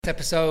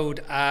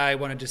Episode, I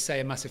want to just say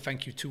a massive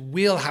thank you to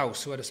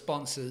Wheelhouse, who are the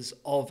sponsors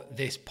of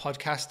this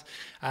podcast.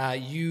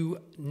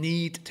 You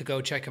need to go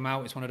check them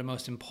out. It's one of the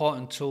most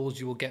important tools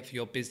you will get for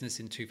your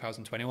business in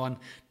 2021.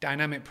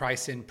 Dynamic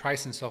pricing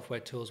software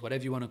tools,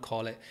 whatever you want to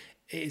call it,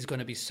 it is going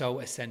to be so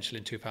essential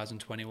in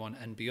 2021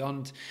 and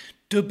beyond.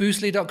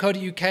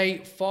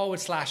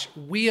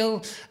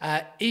 Boostly.co.uk/wheel.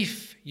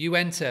 If you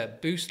enter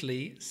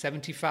Boostly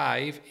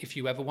 75, if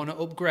you ever want to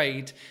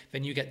upgrade,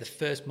 then you get the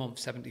first month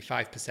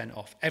 75%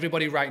 off.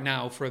 Everybody right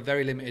now, for a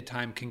very limited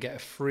time, can get a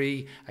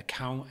free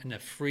account and a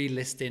free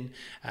listing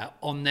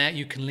on there.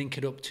 You can link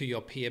it up to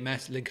your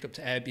PMS, link it up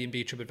to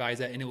Airbnb,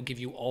 TripAdvisor, and it will give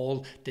you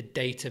all the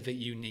data that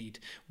you need.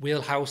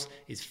 Wheelhouse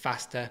is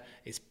faster,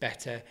 it's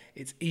better,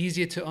 it's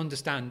easier to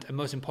understand, and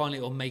most importantly,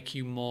 it will make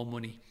you more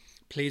money.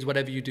 Please,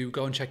 whatever you do,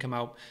 go and check them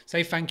out.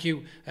 Say thank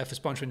you for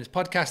sponsoring this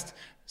podcast.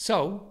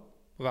 So,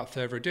 without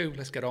further ado,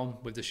 let's get on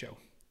with the show.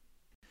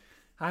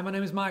 Hi, my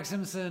name is Mark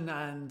Simpson,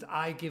 and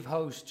I give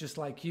hosts just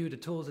like you the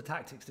tools, the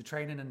tactics, the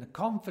training, and the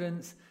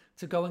confidence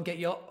to go and get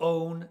your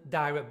own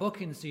direct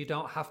booking so you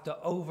don't have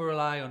to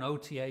over-rely on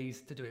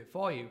OTAs to do it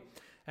for you.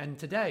 And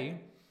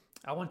today,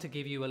 I want to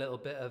give you a little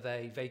bit of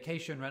a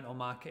vacation rental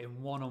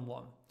marketing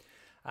one-on-one.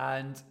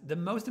 And the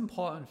most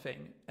important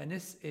thing, and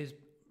this is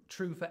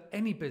true for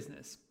any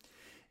business,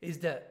 is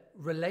that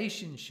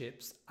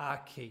relationships are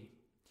key.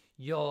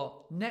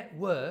 Your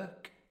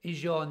network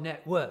is your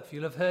net worth.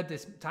 You'll have heard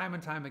this time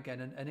and time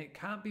again, and it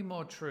can't be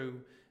more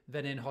true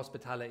than in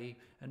hospitality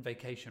and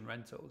vacation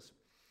rentals.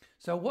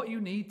 So what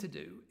you need to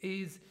do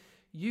is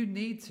you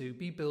need to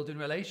be building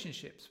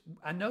relationships.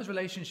 And those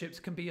relationships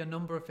can be a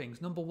number of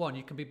things. Number one,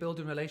 you can be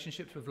building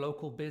relationships with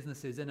local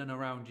businesses in and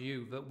around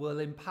you that will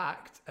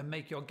impact and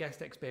make your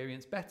guest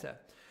experience better.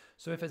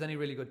 So if there's any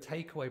really good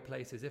takeaway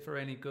places, if there are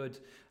any good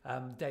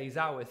days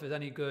out, if there's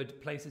any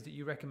good places that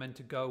you recommend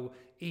to go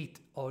eat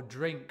or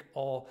drink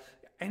or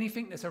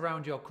anything that's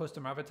around your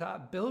customer avatar,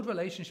 build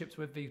relationships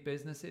with these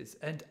businesses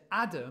and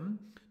add them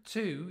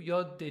to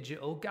your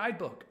digital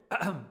guidebook,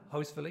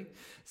 hostfully.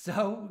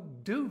 So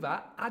do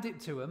that, add it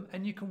to them,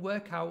 and you can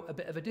work out a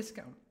bit of a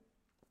discount.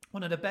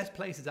 One of the best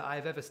places that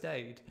I've ever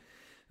stayed,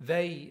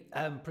 they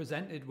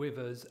presented with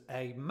us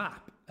a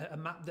map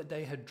that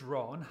they had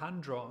drawn,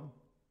 hand-drawn,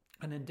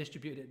 and then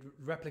distributed,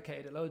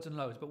 replicated it loads and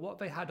loads. But what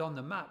they had on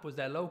the map was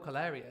their local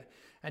area,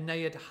 and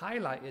they had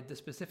highlighted the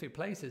specific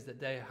places that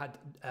they had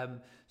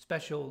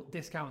special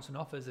discounts and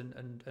offers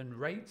and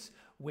rates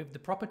with the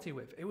property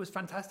with. It was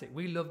fantastic.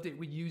 We loved it,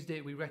 we used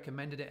it, we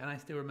recommended it, and I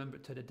still remember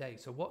it to the day.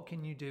 So what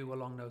can you do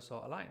along those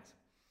sort of lines?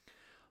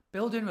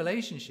 Building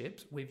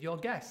relationships with your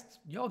guests.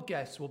 Your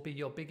guests will be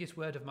your biggest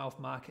word of mouth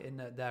marketing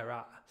that they're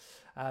at.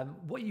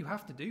 What you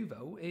have to do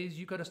though is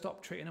you've got to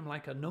stop treating them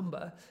like a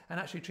number and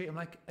actually treat them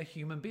like a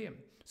human being.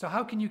 So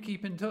how can you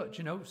keep in touch?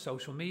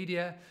 Social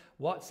media,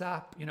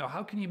 WhatsApp,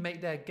 how can you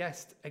make their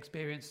guest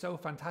experience so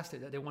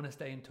fantastic that they want to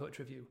stay in touch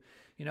with you?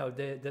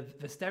 The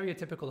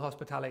stereotypical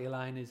hospitality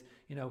line is,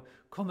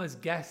 come as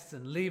guests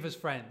and leave as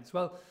friends.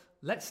 Well,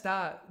 let's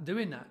start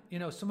doing that.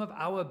 Some of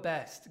our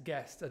best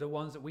guests are the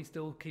ones that we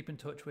still keep in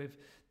touch with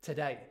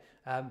today.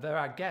 There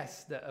are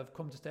guests that have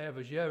come to stay with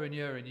us year and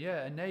year and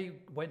year, and they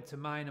went to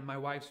mine and my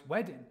wife's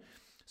wedding.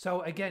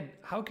 So again,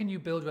 how can you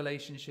build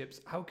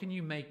relationships? How can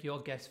you make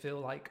your guests feel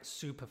like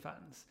super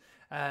fans?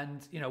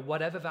 And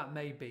whatever that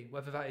may be,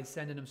 whether that is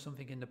sending them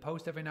something in the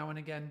post every now and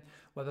again,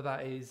 whether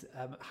that is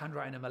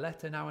handwriting them a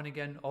letter now and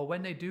again, or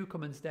when they do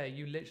come and stay,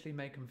 you literally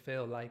make them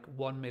feel like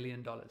 $1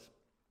 million.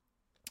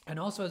 And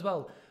also as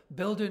well,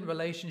 building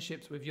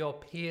relationships with your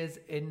peers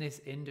in this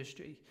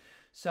industry.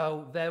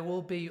 So there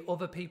will be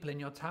other people in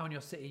your town,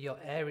 your city, your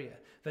area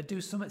that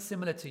do something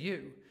similar to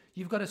you.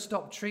 You've got to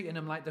stop treating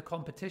them like the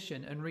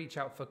competition and reach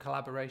out for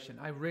collaboration.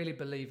 I really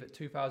believe that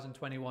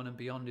 2021 and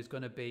beyond is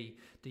going to be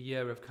the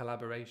year of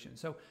collaboration.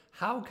 So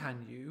how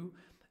can you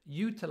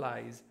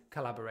utilize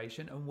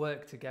collaboration and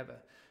work together?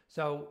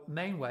 So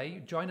main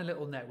way, join a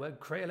little network,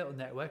 create a little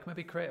network,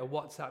 maybe create a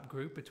WhatsApp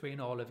group between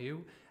all of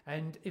you.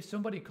 And if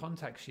somebody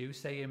contacts you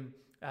saying,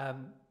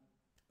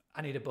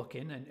 I need a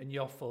booking and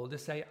you're full,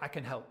 just say, I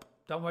can help.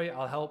 Don't worry,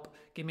 I'll help.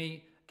 Give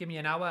me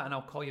an hour and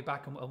I'll call you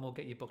back and we'll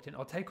get you booked in.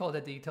 Or take all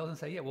the details and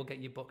say, yeah, we'll get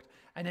you booked.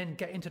 And then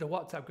get into the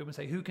WhatsApp group and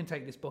say, who can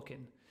take this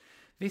booking?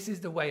 This is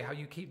the way how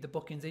you keep the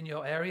bookings in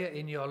your area,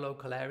 in your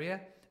local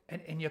area,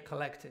 and in your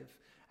collective.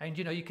 And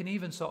you can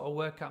even sort of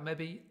work out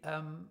maybe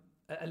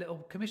a little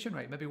commission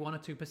rate, maybe 1 or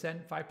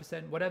 2%,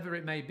 5%, whatever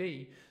it may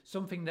be,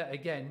 something that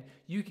again,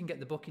 you can get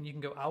the booking, you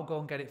can go, I'll go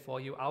and get it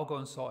for you, I'll go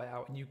and sort it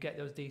out, and you get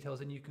those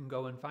details and you can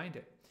go and find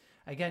it.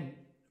 Again,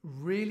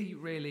 really,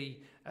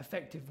 really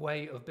effective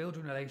way of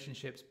building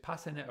relationships,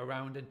 passing it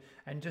around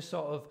and just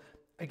sort of,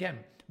 again,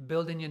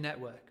 building your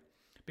network.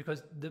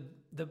 Because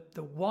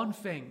the one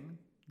thing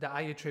that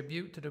I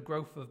attribute to the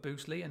growth of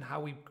Boostly and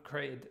how we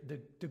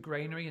created the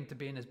granary into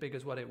being as big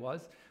as what it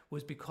was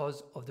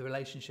because of the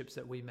relationships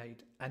that we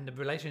made and the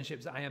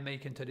relationships that I am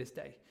making to this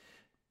day.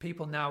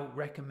 People now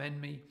recommend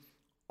me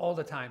all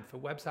the time for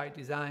website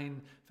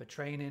design, for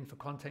training, for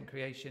content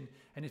creation.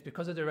 And it's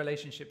because of the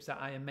relationships that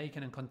I am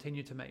making and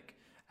continue to make.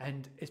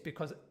 And it's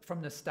because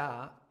from the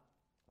start,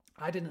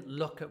 I didn't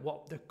look at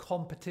what the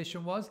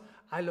competition was.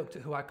 I looked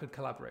at who I could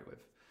collaborate with.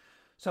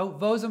 So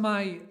those are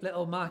my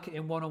little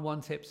marketing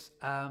one-on-one tips.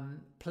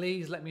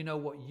 Please let me know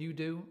what you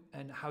do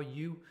and how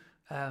you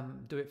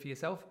do it for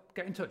yourself.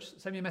 Get in touch.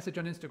 Send me a message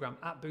on Instagram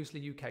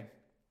 @BoostlyUK.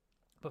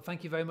 But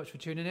thank you very much for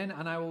tuning in,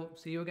 and I will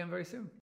see you again very soon.